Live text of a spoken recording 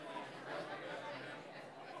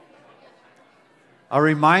I'll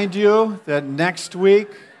remind you that next week,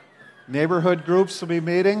 neighborhood groups will be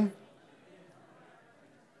meeting.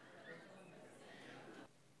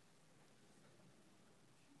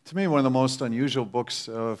 To me, one of the most unusual books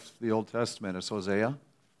of the Old Testament is Hosea.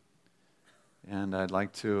 And I'd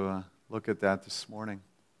like to look at that this morning,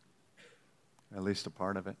 at least a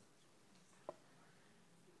part of it.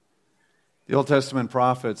 The Old Testament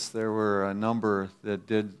prophets, there were a number that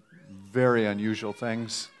did very unusual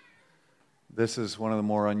things. This is one of the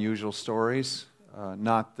more unusual stories,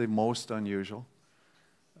 not the most unusual.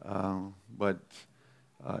 But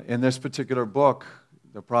in this particular book,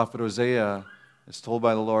 the prophet Hosea is told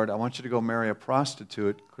by the Lord, I want you to go marry a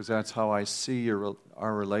prostitute because that's how I see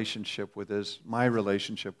our relationship with my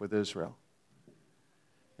relationship with Israel.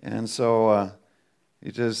 And so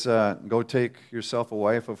he says, go take yourself a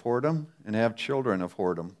wife of whoredom and have children of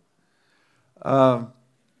whoredom.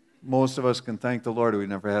 Most of us can thank the Lord we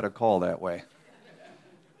never had a call that way.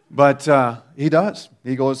 But he does.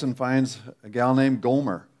 He goes and finds a gal named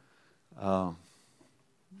Gomer. Yeah,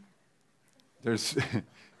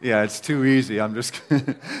 it's too easy. I'm just going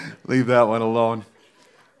to leave that one alone.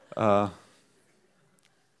 If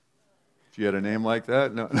you had a name like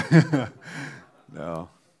that, no. No.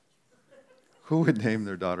 Who would name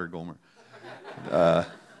their daughter Gomer?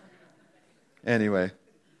 Anyway,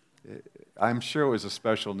 I'm sure it was a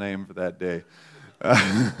special name for that day.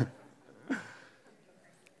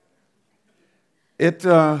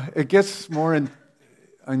 It gets more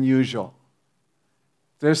unusual.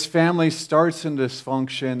 This family starts in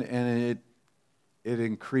dysfunction and it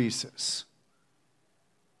increases.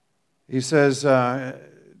 He says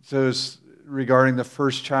regarding the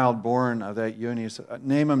first child born of that union, he said,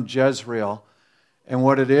 name him Jezreel. And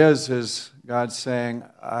what it is God saying,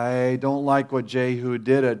 I don't like what Jehu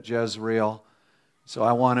did at Jezreel, so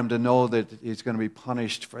I want him to know that he's going to be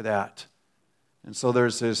punished for that. And so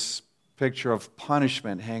there's this picture of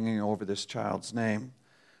punishment hanging over this child's name.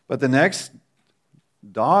 But the next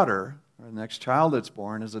daughter, or the next child that's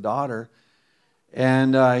born is a daughter,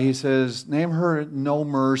 and he says, name her No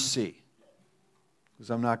Mercy,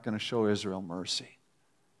 because I'm not going to show Israel mercy.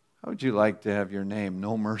 How would you like to have your name,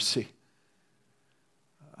 No Mercy?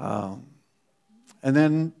 And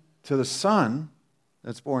then to the son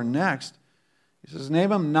that's born next, he says,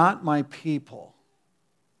 name him Not My People,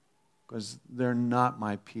 because they're not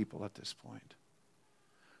my people at this point.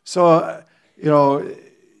 So,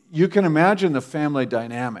 you can imagine the family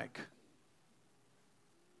dynamic.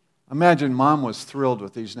 Imagine mom was thrilled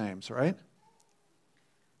with these names, right?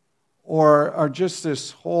 Or just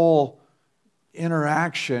this whole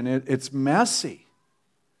interaction, it's messy.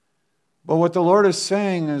 But what the Lord is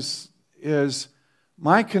saying is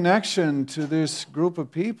my connection to this group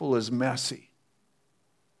of people is messy.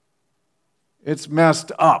 It's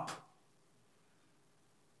messed up.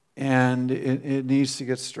 And it needs to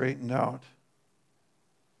get straightened out.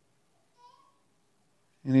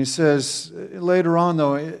 And he says, later on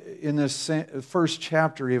though, in this first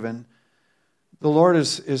chapter even, the Lord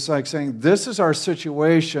is like saying, this is our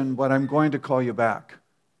situation, but I'm going to call you back.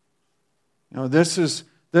 This is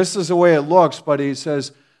the way it looks, but he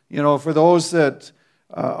says, for those that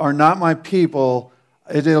are not my people,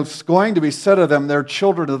 it is going to be said of them, they're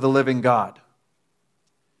children of the living God.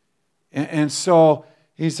 And so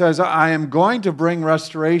he says, I am going to bring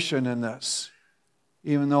restoration in this,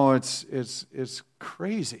 even though it's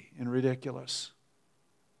crazy and ridiculous.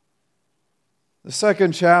 The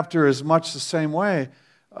second chapter is much the same way.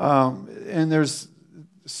 And there's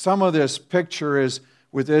some of this picture is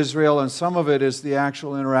with Israel, and some of it is the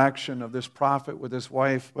actual interaction of this prophet with his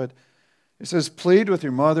wife. But it says, plead with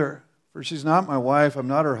your mother, for she's not my wife, I'm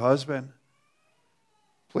not her husband.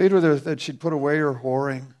 Plead with her that she'd put away her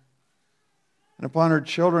whoring. And upon her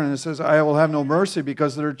children, and it says, I will have no mercy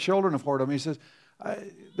because they're children of whoredom. He says,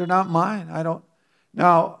 they're not mine.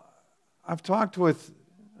 Now, I've talked with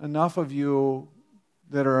enough of you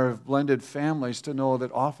that are of blended families to know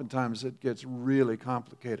that oftentimes it gets really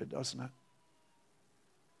complicated, doesn't it?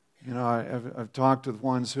 I've talked with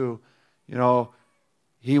ones who,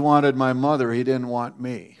 he wanted my mother, he didn't want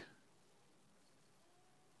me.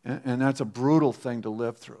 And that's a brutal thing to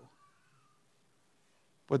live through.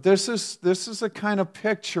 But this is the kind of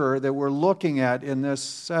picture that we're looking at in this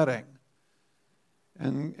setting.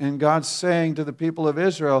 And God's saying to the people of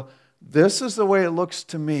Israel, this is the way it looks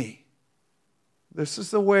to me. This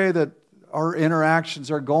is the way that our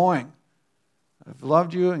interactions are going. I've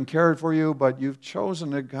loved you and cared for you, but you've chosen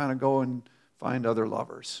to kind of go and find other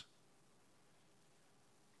lovers.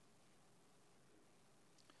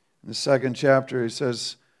 In the second chapter, he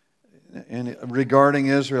says, And regarding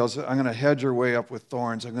Israel, I'm going to hedge her way up with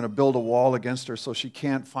thorns. I'm going to build a wall against her so she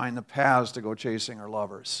can't find the paths to go chasing her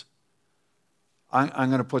lovers. I'm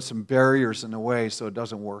going to put some barriers in the way so it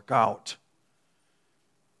doesn't work out.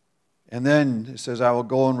 And then it says, I will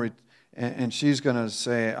go and she's going to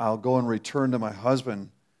say, I'll go and return to my husband,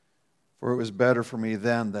 for it was better for me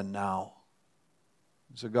then than now.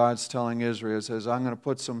 So God's telling Israel, it says, I'm going to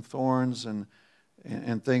put some thorns and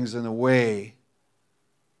things in the way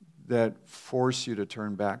that force you to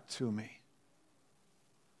turn back to me.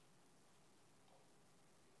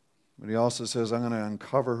 But he also says, I'm going to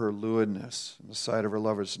uncover her lewdness in the sight of her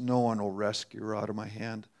lovers. No one will rescue her out of my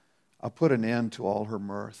hand. I'll put an end to all her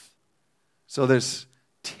mirth. So there's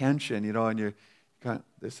tension, and you're kind of,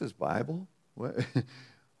 this is Bible?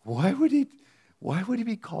 Why would he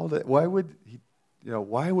be called it? Why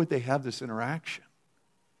would they have this interaction?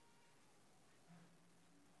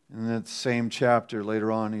 In that same chapter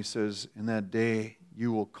later on, he says, in that day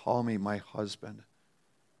you will call me my husband.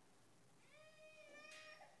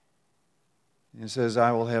 And he says,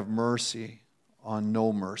 I will have mercy on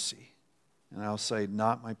no mercy. And I'll say,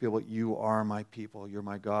 not my people, you are my people, you're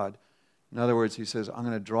my God. In other words, he says, I'm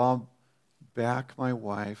going to draw back my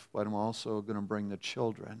wife, but I'm also going to bring the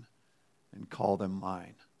children and call them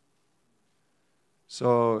mine.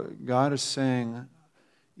 So God is saying,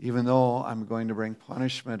 even though I'm going to bring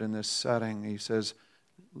punishment in this setting, he says,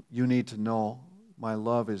 you need to know my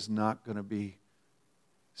love is not going to be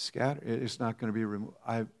scattered. It's not going to be removed.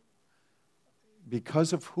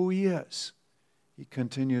 Because of who he is, he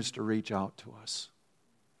continues to reach out to us.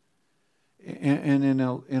 And in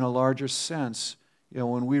a larger sense,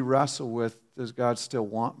 when we wrestle with, does God still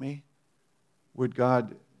want me? Would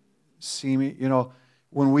God see me?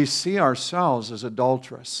 When we see ourselves as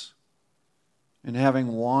adulterous and having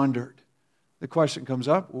wandered, the question comes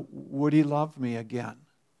up, would he love me again?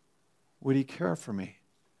 Would he care for me?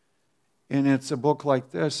 And it's a book like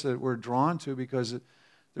this that we're drawn to because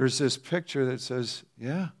there's this picture that says,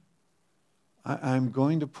 yeah, I'm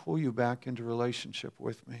going to pull you back into relationship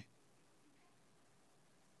with me.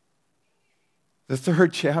 The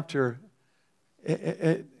third chapter,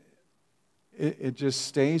 it just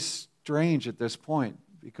stays strange at this point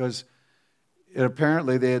because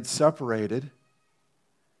apparently they had separated.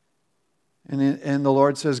 And the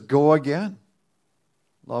Lord says, go again.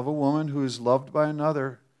 Love a woman who is loved by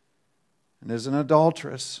another and is an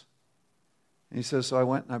adulteress. And he says, so I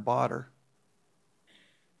went and I bought her.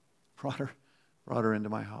 Brought her into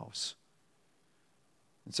my house.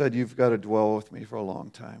 And said, you've got to dwell with me for a long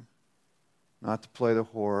time. Not to play the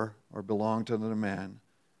whore or belong to the man.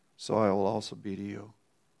 So I will also be to you.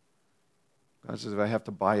 God says, if I have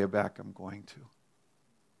to buy you back, I'm going to.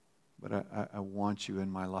 But I want you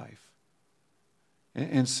in my life.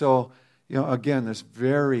 And so, again, this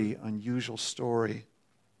very unusual story.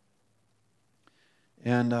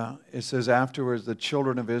 And it says, afterwards, the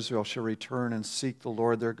children of Israel shall return and seek the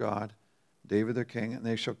Lord their God, David their king, and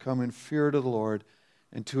they shall come in fear to the Lord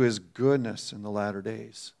and to his goodness in the latter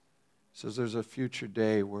days. It says there's a future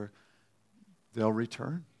day where they'll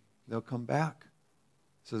return. They'll come back.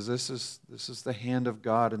 It says this is the hand of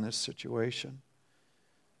God in this situation.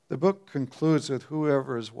 The book concludes with,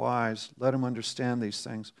 whoever is wise, let him understand these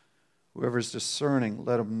things. Whoever is discerning,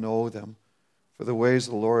 let him know them. For the ways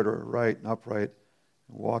of the Lord are right and upright,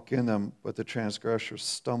 and walk in them, but the transgressors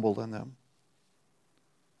stumble in them.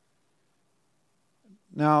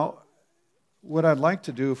 Now, what I'd like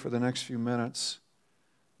to do for the next few minutes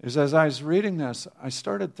is, as I was reading this, I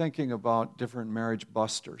started thinking about different marriage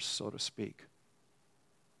busters, so to speak.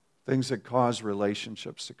 Things that cause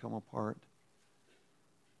relationships to come apart.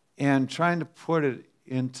 And trying to put it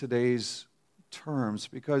in today's terms,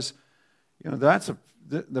 because that's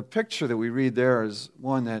the picture that we read there is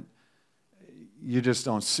one that you just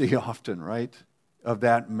don't see often, right? Of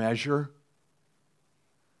that measure.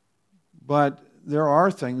 But there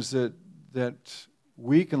are things that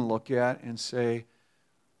we can look at and say,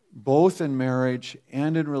 both in marriage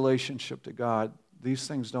and in relationship to God, these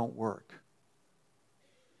things don't work.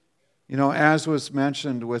 As was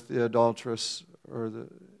mentioned with the adulteress or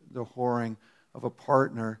the whoring of a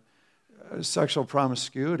partner, sexual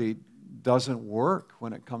promiscuity doesn't work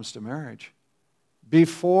when it comes to marriage,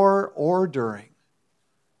 before or during.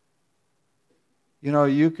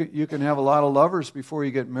 You can have a lot of lovers before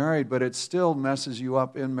you get married, but it still messes you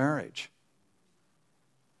up in marriage.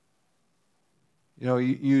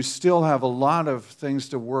 You still have a lot of things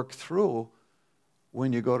to work through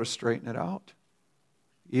when you go to straighten it out,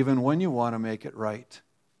 even when you want to make it right.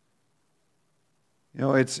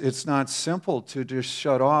 It's not simple to just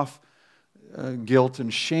shut off guilt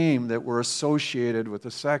and shame that were associated with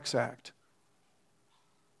the sex act.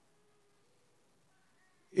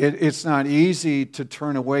 It's not easy to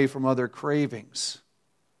turn away from other cravings.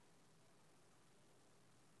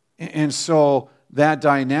 And so that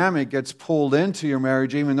dynamic gets pulled into your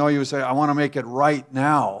marriage, even though you say, I want to make it right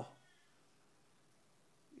now.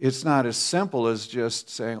 It's not as simple as just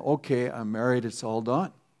saying, okay, I'm married, it's all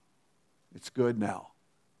done. It's good now.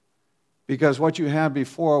 Because what you had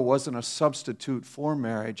before wasn't a substitute for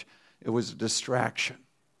marriage, it was a distraction.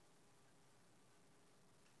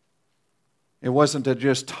 It wasn't that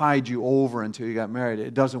just tied you over until you got married.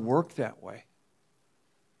 It doesn't work that way.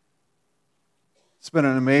 It's been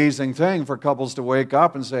an amazing thing for couples to wake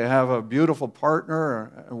up and say, I have a beautiful partner,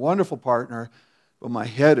 or a wonderful partner, but my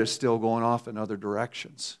head is still going off in other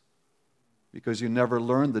directions because you never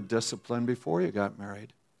learned the discipline before you got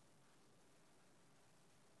married.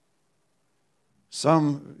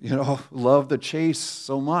 Some, love the chase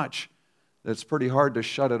so much that it's pretty hard to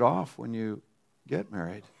shut it off when you get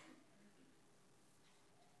married.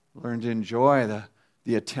 Learn to enjoy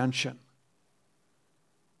the attention.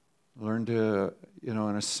 Learn to, in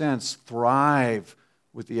a sense, thrive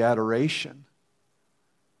with the adoration.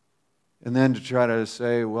 And then to try to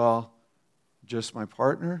say, well, just my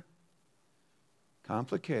partner?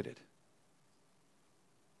 Complicated.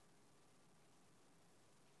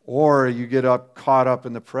 Or you get caught up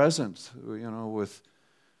in the present, with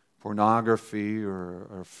pornography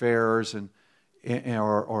or affairs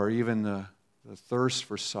or even the thirst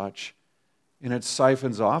for such. And it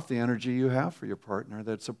siphons off the energy you have for your partner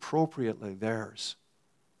that's appropriately theirs.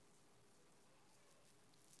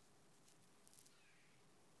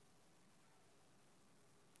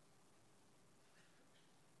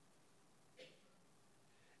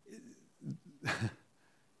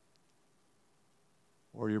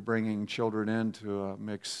 Or you're bringing children into a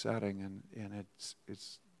mixed setting, and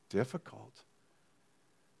it's difficult.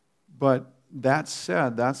 But that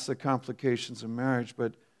said, that's the complications of marriage.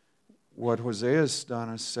 But what Hosea's done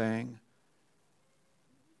is saying,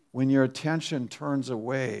 when your attention turns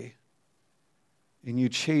away and you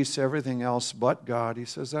chase everything else but God, he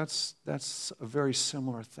says that's a very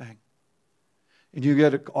similar thing. And you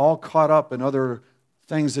get all caught up in other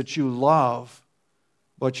things that you love,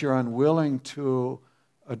 but you're unwilling to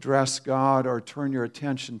address God or turn your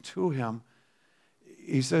attention to Him.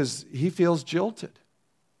 He says he feels jilted.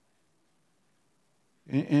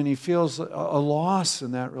 And he feels a loss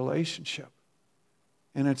in that relationship.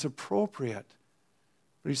 And it's appropriate.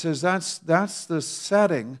 But he says that's the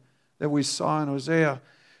setting that we saw in Hosea.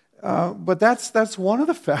 But that's one of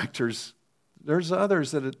the factors. There's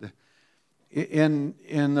others that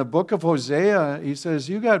in the book of Hosea, he says,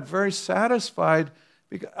 you got very satisfied.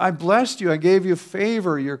 I blessed you. I gave you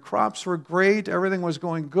favor. Your crops were great. Everything was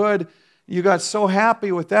going good. You got so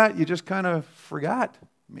happy with that, you just kind of forgot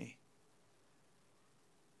me.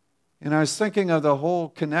 And I was thinking of the whole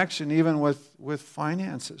connection even with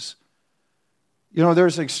finances.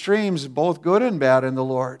 There's extremes, both good and bad in the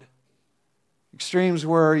Lord. Extremes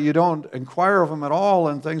where you don't inquire of Him at all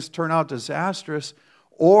and things turn out disastrous,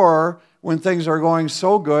 or when things are going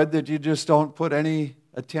so good that you just don't put any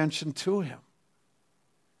attention to Him.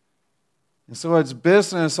 And so it's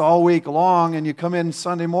business all week long, and you come in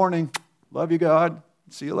Sunday morning, love you, God,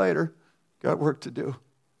 see you later, got work to do.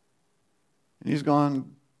 And He's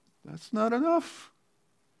gone, that's not enough.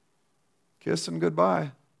 Kiss and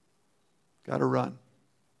goodbye. Got to run.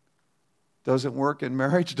 Doesn't work in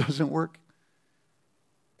marriage, doesn't work.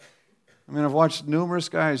 I've watched numerous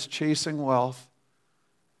guys chasing wealth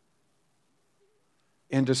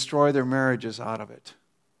and destroy their marriages out of it.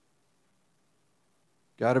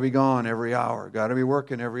 Got to be gone every hour. Got to be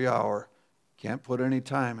working every hour. Can't put any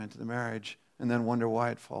time into the marriage and then wonder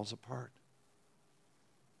why it falls apart.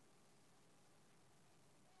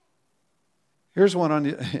 Here's one on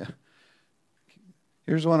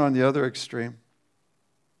the other extreme.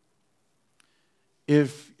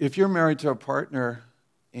 If you're married to a partner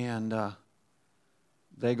and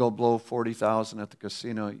they go blow $40,000 at the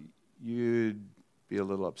casino, you'd be a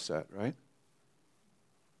little upset, right?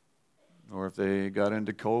 Or if they got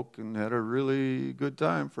into coke and had a really good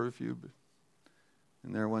time for a few,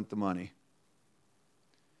 and there went the money.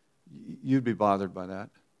 You'd be bothered by that.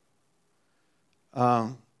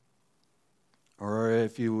 Or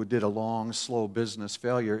if you did a long, slow business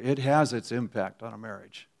failure, it has its impact on a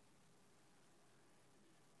marriage.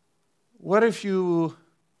 What if you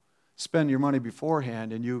spend your money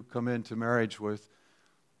beforehand and you come into marriage with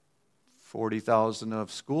 $40,000 of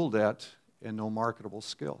school debt and no marketable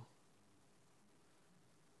skill?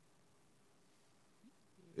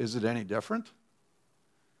 Is it any different?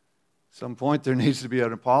 some point there needs to be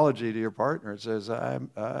an apology to your partner. It says, I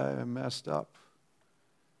messed up.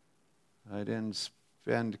 I didn't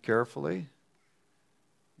spend carefully,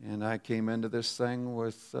 and I came into this thing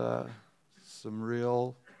with some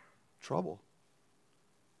real trouble.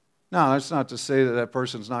 Now, that's not to say that that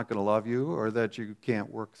person's not going to love you or that you can't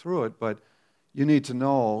work through it, but you need to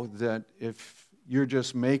know that if you're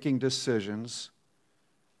just making decisions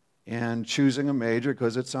and choosing a major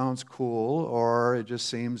because it sounds cool or it just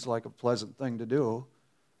seems like a pleasant thing to do,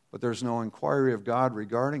 but there's no inquiry of God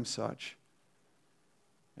regarding such,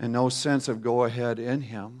 and no sense of go ahead in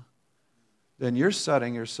Him, then you're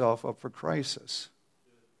setting yourself up for crisis.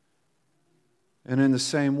 And in the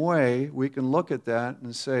same way, we can look at that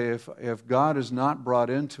and say, if God is not brought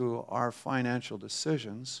into our financial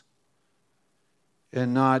decisions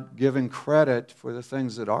and not given credit for the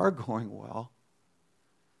things that are going well,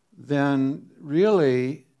 then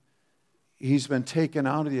really He's been taken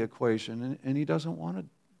out of the equation, and He doesn't want to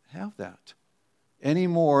have that any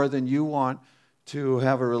more than you want to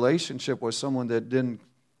have a relationship with someone that didn't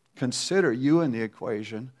consider you in the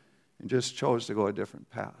equation and just chose to go a different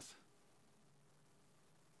path.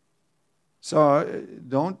 So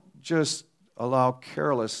don't just allow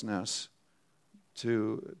carelessness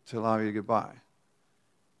to allow you to get by.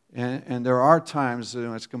 And there are times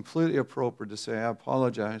when it's completely appropriate to say, I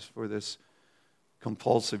apologize for this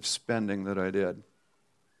compulsive spending that I did.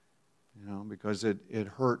 Because it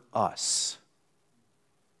hurt us.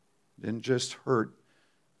 It didn't just hurt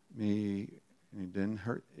me,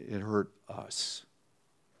 it hurt us.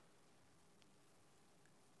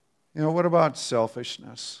 What about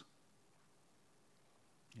selfishness?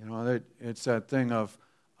 It's that thing of,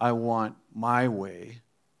 I want my way.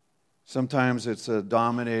 Sometimes it's a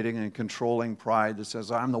dominating and controlling pride that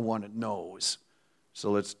says, I'm the one that knows, so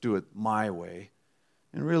let's do it my way.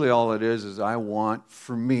 And really all it is I want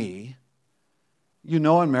for me. In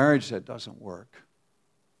marriage that doesn't work.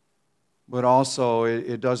 But also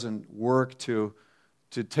it doesn't work to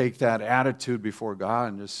take that attitude before God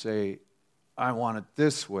and just say, I want it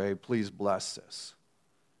this way, please bless this.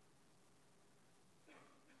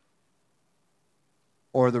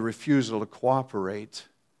 Or the refusal to cooperate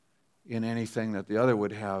in anything that the other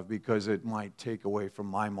would have because it might take away from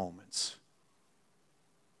my moments.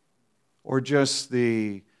 Or just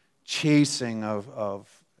the chasing of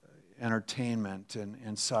entertainment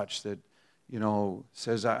and such that,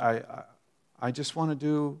 says, I just want to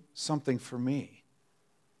do something for me.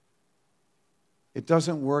 It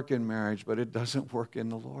doesn't work in marriage, but it doesn't work in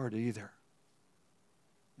the Lord either.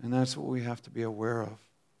 And that's what we have to be aware of.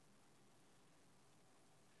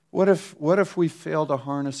 What if we fail to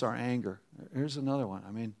harness our anger? Here's another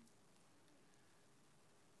one.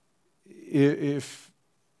 If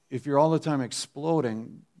you're all the time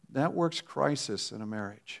exploding, that works crisis in a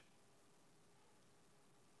marriage.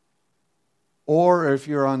 Or if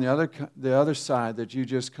you're on the other side, that you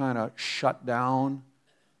just kind of shut down,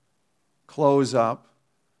 close up,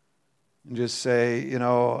 and just say,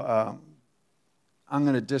 I'm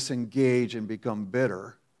going to disengage and become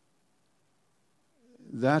bitter.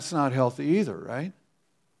 That's not healthy either, right?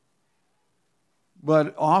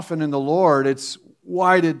 But often in the Lord, it's,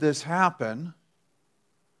 why did this happen?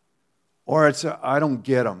 Or it's, I don't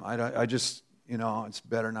get them. I just, it's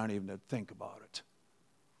better not even to think about it.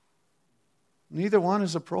 Neither one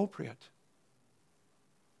is appropriate.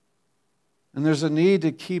 And there's a need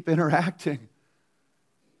to keep interacting.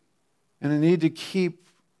 And a need to keep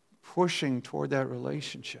pushing toward that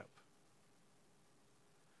relationship.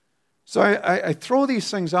 So I throw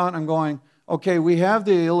these things out and I'm going, okay, we have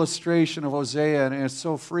the illustration of Hosea, and it's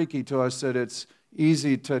so freaky to us that it's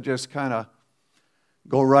easy to just kind of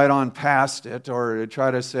go right on past it, or to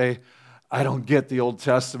try to say, I don't get the Old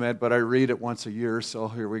Testament, but I read it once a year, so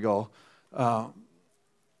here we go.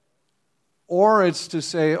 Or it's to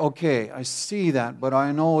say, okay, I see that, but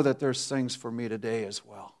I know that there's things for me today as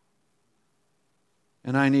well.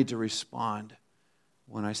 And I need to respond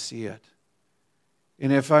when I see it.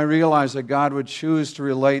 And if I realize that God would choose to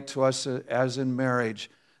relate to us as in marriage,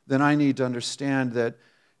 then I need to understand that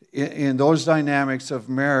in those dynamics of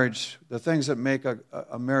marriage, the things that make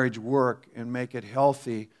a marriage work and make it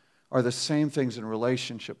healthy are the same things in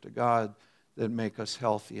relationship to God that make us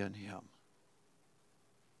healthy in Him.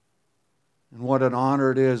 And what an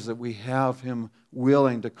honor it is that we have Him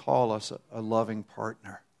willing to call us a loving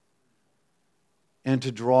partner. And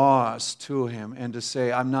to draw us to Him and to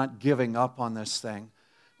say, I'm not giving up on this thing,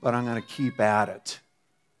 but I'm going to keep at it.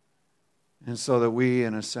 And so that we,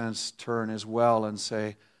 in a sense, turn as well and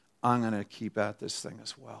say, I'm going to keep at this thing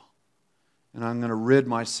as well. And I'm going to rid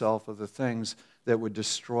myself of the things that would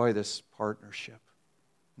destroy this partnership.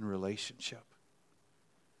 in relationship.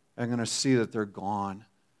 I'm going to see that they're gone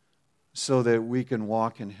so that we can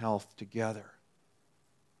walk in health together,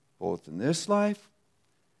 both in this life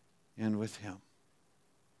and with Him.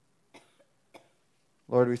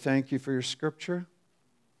 Lord, we thank you for your scripture.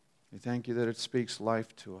 We thank you that it speaks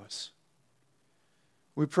life to us.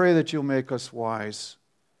 We pray that you'll make us wise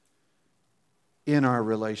in our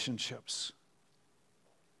relationships,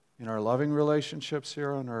 in our loving relationships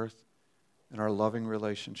here on earth, in our loving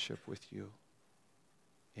relationship with you.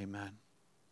 Amen.